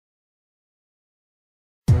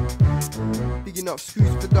Bigging up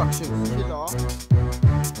Screws Productions, Killer,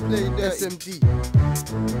 Play the SMD.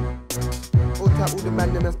 All time, all the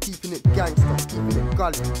man them that's keeping it gangster, keeping it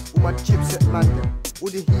gully. All my chipset man them, all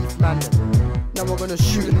the Heath man them. Now we're gonna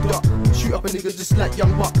shoot and duck, shoot up a nigga just like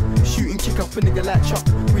Young Buck, shoot and kick up a nigga like Chuck.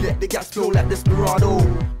 We let the gas flow like desperado,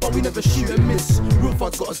 but we never shoot and miss. Real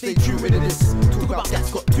fans gotta stay true into this. Talk about gas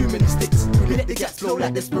got too many sticks. We let the gas flow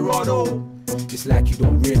like desperado. It's like you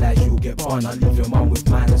don't realise you'll get bun. I leave your mum with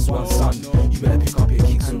minus one son. You better pick up your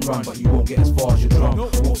kicks and run, but you won't get as far as you're drunk.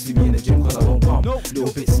 Won't see me in the gym cause I don't pump.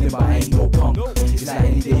 Little bit slim but I ain't no punk. It's like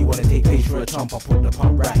any day you wanna take page for a chump. I put the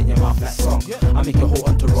pump right in your mouth like song. I make your whole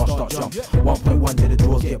entourage start jump. 1.1 yeah, the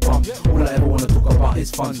doors get bumped. All I ever wanna talk about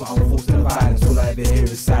is fun, but I'm forced to the violence. All I ever hear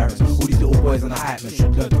is sirens. All these little boys on the hype man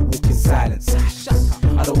should learn to walk in silence.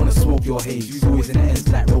 I don't wanna smoke your haze. You always in the ends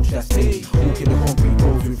like roach that's paid. Walk in the concrete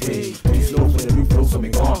roads with rage. Too slow for the roof, blow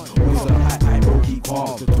something on. Always on the hype, bro, keep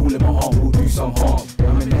calm. The tool in my arm will do some harm.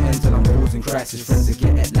 I'm in the ends and I'm causing crisis. Friends that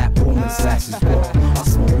get it like warm and slices. I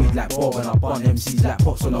smoke weed like Bob and I bun MCs like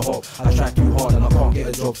pots on the hop. I try too hard and I can't get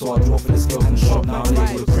a job, so I draw for the skills in the shop. Now I'm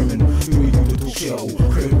labeled a criminal. Who are you to talk shit?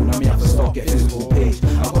 Criminal, now me have to start get physical page.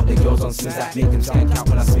 I got the girls on Slizak, make them skank out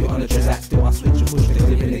when I spit on the Trizak. Still I switch and push the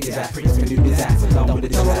clip in the Gizak. Pricks can do this act, down with the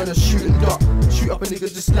Now I'm gonna shoot and duck, shoot up a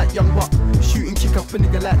nigga just like Young Buck, shoot and kick up a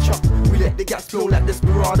nigga like Chuck. We let the gas flow like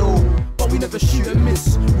desperado, but we never shoot and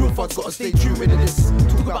miss. Real fans gotta stay true into this.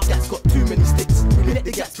 Talk about gas got too many sticks. We let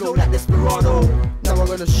the gas flow like desperado. Now I'm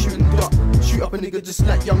gonna shoot and duck, shoot up a nigga just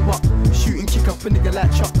like Young Buck, shoot and kick up a nigga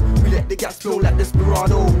like Chuck. We let the gas flow like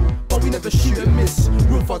desperado, but we never shoot and miss.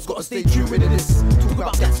 Real fans gotta stay true into this. Talk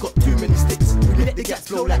about gas got too many sticks. We let the gas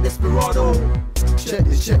flow like desperado. Check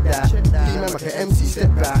this, check that. Lean man like an MC,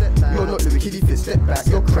 step back. You're not Louis Kiddie fit, step back.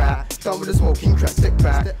 You're crap. Down with the smoking crack, step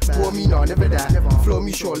back. For me, nah, never that. Flow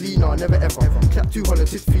me short, lean, nah, never ever. Clap 200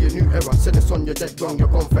 tips for your new era. Said it's on your dead wrong, you're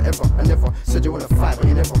gone forever. I never said you wanna fight, but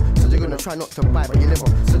you never. Said you're gonna try not to bite, but you never.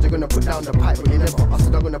 Said you're gonna put down the pipe, but you never. I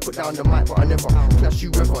said I'm gonna put down the mic, but I never. Clash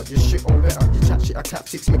you ever, just shit all better. You chat shit, I clap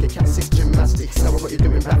 6, make a cat 6 gymnastics. Now I got you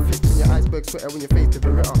doing backflips in your iceberg sweater when your face to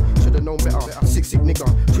Beretta. Should've known better. Sick nigga,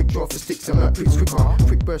 quick draw for sticks and that pricks quicker.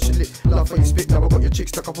 Quick burst your lip, love how you spit. Now I got your chick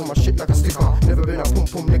stuck up on my shit like a sticker. Never been a pum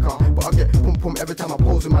pum liquor, but I get pum pum every time I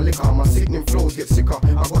pose with my liquor. My sickening flows get sicker.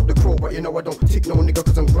 I got the crow, but you know I don't tick no nigga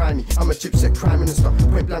cause I'm grimy. I'm a chipset crime minister.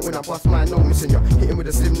 Point blank when I bust mine, no missing ya. Hit him with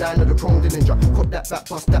a slim 9 of the chrome ninja. Cut that back,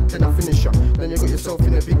 bust that, then I finish ya. Then you got yourself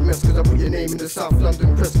in a big mess cause I put your name in the South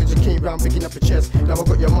London press. Cause you came round picking up a chest. Now I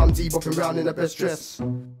got your mum D-bopping round in her best dress.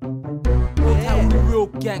 All the real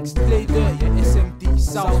gangs play dirty, SMD,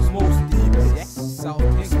 South's most deepest, yeah? South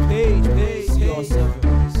page,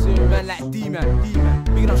 CR7, man like D-Man,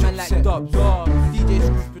 big up man like Dubs, DJ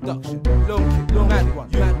Screws Production, long mad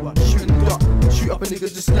one, shoot and duck, shoot up a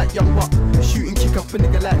nigga just like Young Buck, shoot and kick up a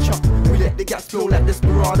nigga like Chuck. We let the gas flow like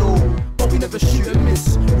desperado, but we never shoot and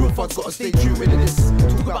miss. Real fans gotta stay true into this.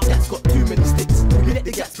 Talk about gas got too many sticks. We let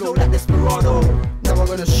the gas flow like desperado. Now I'm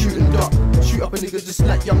gonna shoot and duck, shoot up a nigga just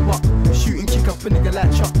like Young Buck, shoot and kick up a nigga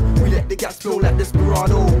like Chuck. We let the gas flow like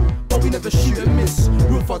desperado, but we never shoot and miss.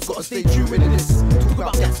 Real fans gotta stay true into this. Talk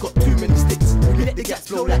about gas got too many sticks. We let the gas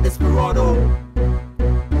flow like desperado.